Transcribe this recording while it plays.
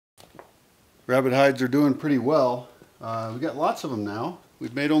Rabbit hides are doing pretty well. We got lots of them now.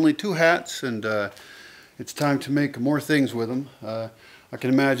 We've made only 2 hats, and it's time to make more things with them. I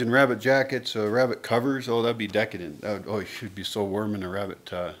can imagine rabbit jackets, rabbit covers. Oh, that'd be decadent. Oh, you should be so warm in a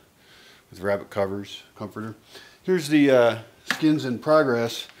rabbit with rabbit covers, comforter. Here's the skins in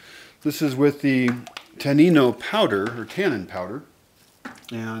progress. This is with the tannino powder, or tannin powder.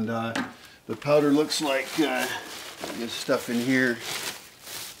 And the powder looks like this stuff in here.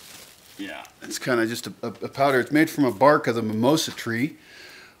 Yeah, it's kind of just a powder. It's made from a bark of the mimosa tree.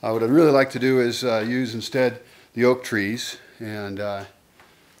 What I'd really like to do is use instead the oak trees, and I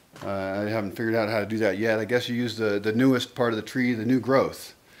haven't figured out how to do that yet. I guess you use the newest part of the tree, the new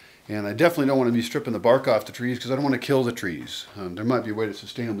growth. And I definitely don't want to be stripping the bark off the trees because I don't want to kill the trees. There might be a way to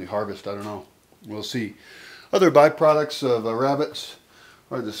sustainably harvest, I don't know. We'll see. Other byproducts of rabbits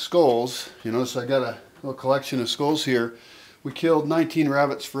are the skulls. You notice I got a little collection of skulls here. We killed 19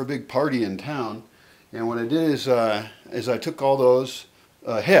 rabbits for a big party in town. And what I did is I took all those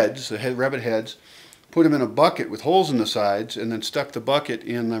heads, rabbit heads, put them in a bucket with holes in the sides, and then stuck the bucket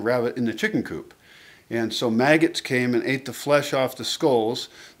in the chicken coop. And so maggots came and ate the flesh off the skulls.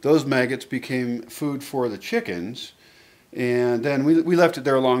 Those maggots became food for the chickens. And then we left it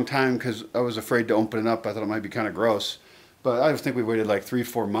there a long time because I was afraid to open it up. I thought it might be kind of gross. But I think we waited like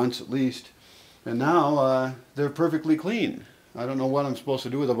 3-4 months at least. And now they're perfectly clean. I don't know what I'm supposed to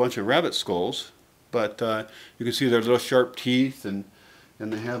do with a bunch of rabbit skulls. But you can see their little sharp teeth, and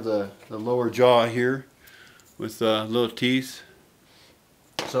they have the lower jaw here with little teeth.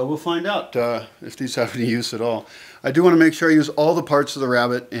 So we'll find out if these have any use at all. I do want to make sure I use all the parts of the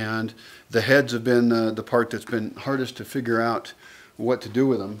rabbit, and the heads have been the part that's been hardest to figure out what to do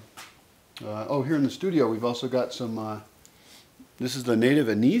with them. Oh, here in the studio we've also got some, this is the native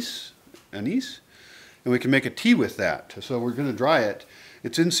anise, and we can make a tea with that. So we're going to dry it.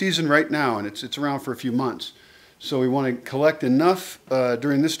 It's in season right now, and it's around for a few months. So we want to collect enough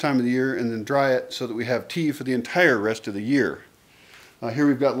during this time of the year and then dry it so that we have tea for the entire rest of the year. Here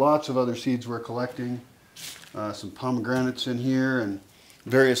we've got lots of other seeds we're collecting. Some pomegranates in here and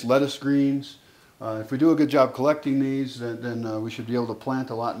various lettuce greens. If we do a good job collecting these, then we should be able to plant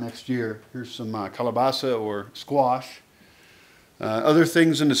a lot next year. Here's some calabaza or squash. Other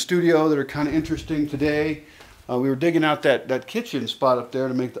things in the studio that are kind of interesting today. We were digging out that kitchen spot up there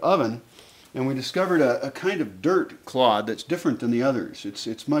to make the oven, and we discovered a kind of dirt clod that's different than the others.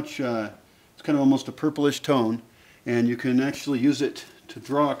 It's kind of almost a purplish tone. And you can actually use it to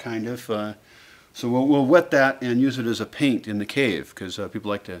draw, kind of. So we'll wet that and use it as a paint in the cave, because people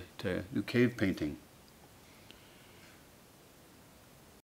like to do cave painting.